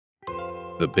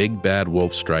The Big Bad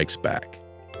Wolf Strikes Back.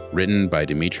 Written by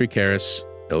Dimitri Karas,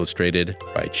 illustrated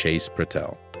by Chase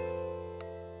Pratel.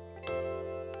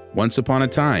 Once upon a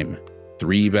time,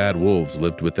 3 bad wolves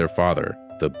lived with their father,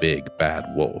 the Big Bad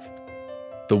Wolf.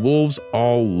 The wolves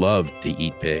all loved to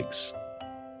eat pigs.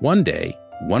 One day,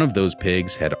 one of those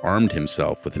pigs had armed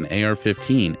himself with an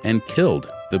AR-15 and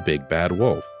killed the Big Bad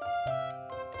Wolf.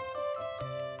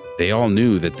 They all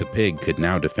knew that the pig could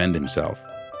now defend himself,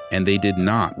 and they did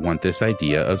not want this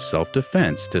idea of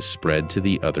self-defense to spread to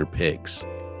the other pigs.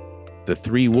 The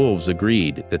 3 wolves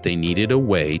agreed that they needed a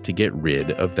way to get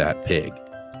rid of that pig.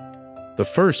 The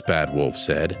first bad wolf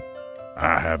said,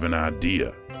 "I have an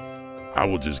idea. I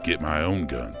will just get my own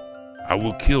gun. I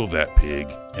will kill that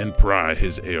pig and pry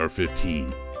his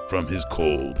AR-15 from his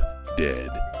cold, dead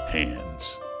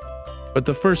hands." But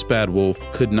the first bad wolf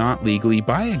could not legally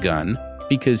buy a gun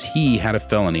because he had a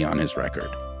felony on his record.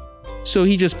 So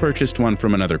he just purchased one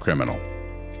from another criminal.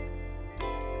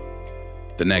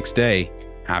 The next day,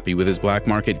 happy with his black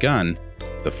market gun,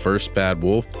 the first bad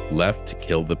wolf left to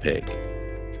kill the pig.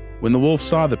 When the wolf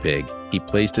saw the pig, he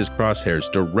placed his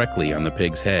crosshairs directly on the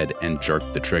pig's head and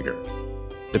jerked the trigger.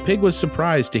 The pig was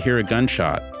surprised to hear a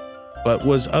gunshot, but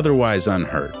was otherwise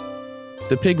unhurt.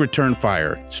 The pig returned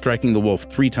fire, striking the wolf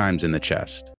 3 times in the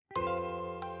chest.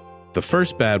 The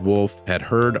first bad wolf had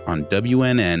heard on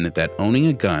WNN that owning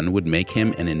a gun would make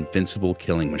him an invincible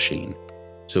killing machine,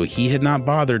 so he had not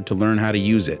bothered to learn how to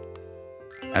use it.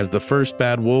 As the first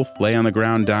bad wolf lay on the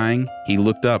ground dying, he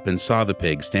looked up and saw the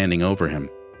pig standing over him.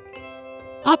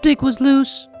 "Optic was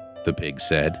loose," the pig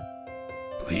said.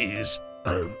 "Please,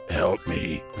 help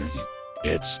me.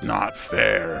 It's not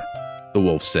fair," the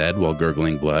wolf said while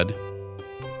gurgling blood.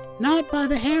 "Not by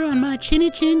the hair on my chinny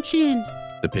chin chin,"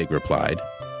 the pig replied.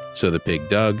 So the pig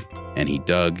dug, and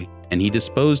he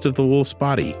disposed of the wolf's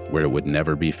body where it would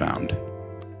never be found.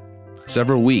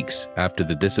 Several weeks after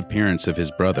the disappearance of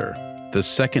his brother, the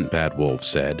second bad wolf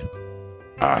said,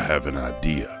 "I have an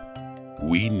idea.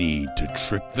 We need to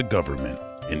trick the government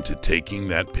into taking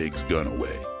that pig's gun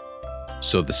away."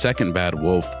 So the second bad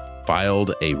wolf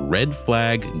filed a red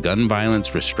flag gun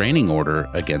violence restraining order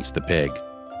against the pig.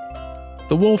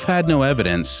 The wolf had no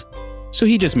evidence, so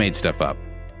he just made stuff up.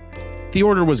 The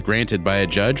order was granted by a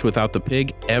judge without the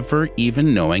pig ever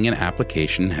even knowing an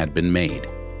application had been made.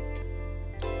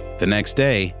 The next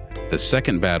day, the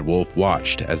second bad wolf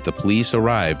watched as the police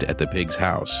arrived at the pig's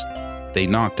house. They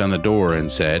knocked on the door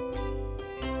and said,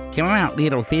 "Come out,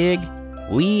 little pig.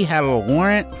 We have a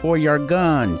warrant for your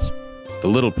guns." The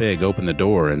little pig opened the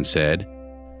door and said,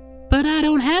 "But I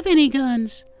don't have any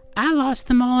guns. I lost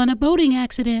them all in a boating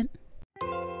accident."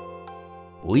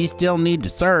 "We still need to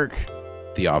search,"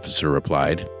 the officer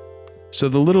replied. So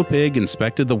the little pig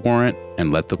inspected the warrant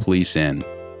and let the police in.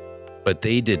 But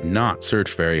they did not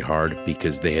search very hard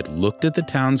because they had looked at the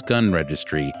town's gun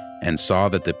registry and saw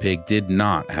that the pig did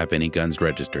not have any guns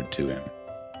registered to him.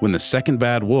 When the second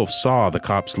bad wolf saw the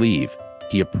cops leave,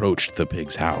 he approached the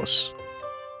pig's house.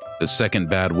 The second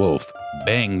bad wolf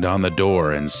banged on the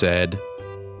door and said,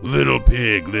 little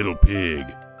pig,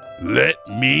 let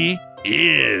me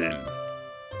in.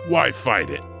 Why fight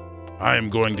it? I am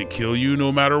going to kill you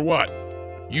no matter what.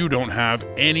 You don't have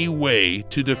any way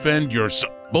to defend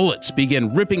yourself." Bullets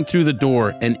began ripping through the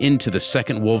door and into the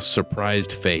second wolf's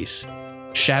surprised face,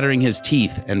 shattering his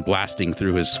teeth and blasting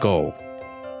through his skull.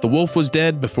 The wolf was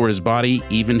dead before his body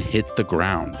even hit the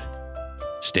ground.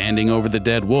 Standing over the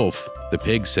dead wolf, the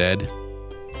pig said,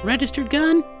 "Registered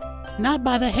gun? Not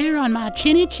by the hair on my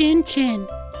chinny chin chin."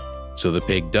 So the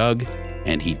pig dug,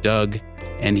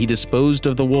 and he disposed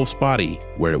of the wolf's body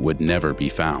where it would never be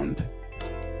found.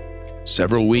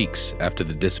 Several weeks after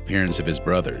the disappearance of his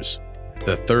brothers,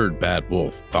 the third bad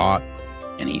wolf thought,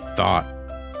 and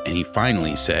he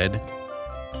finally said,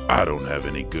 "I don't have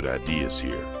any good ideas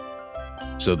here."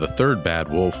 So the third bad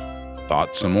wolf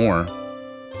thought some more.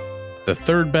 The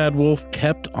third bad wolf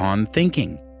kept on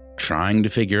thinking, trying to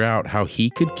figure out how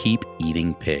he could keep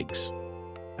eating pigs.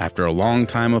 After a long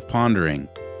time of pondering,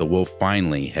 the wolf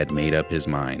finally had made up his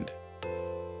mind.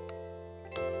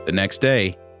 The next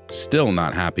day, still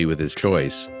not happy with his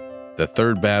choice, the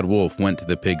third bad wolf went to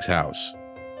the pig's house.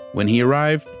 When he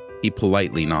arrived, he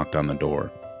politely knocked on the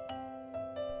door.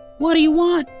 "What do you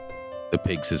want?" the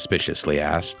pig suspiciously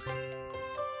asked.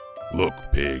 "Look,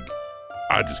 pig,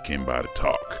 I just came by to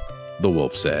talk," the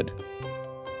wolf said.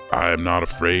 "I am not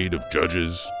afraid of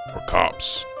judges or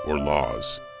cops or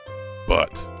laws,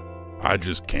 but I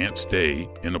just can't stay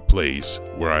in a place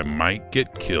where I might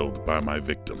get killed by my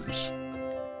victims."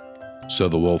 So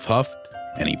the wolf huffed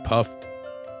and he puffed,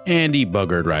 and he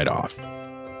buggered right off.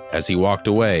 As he walked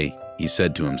away, he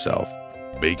said to himself,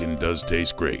 Bacon does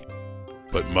taste great,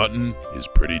 but mutton is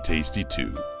pretty tasty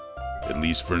too. At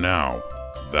least for now,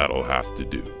 that'll have to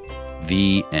do.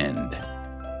 The end.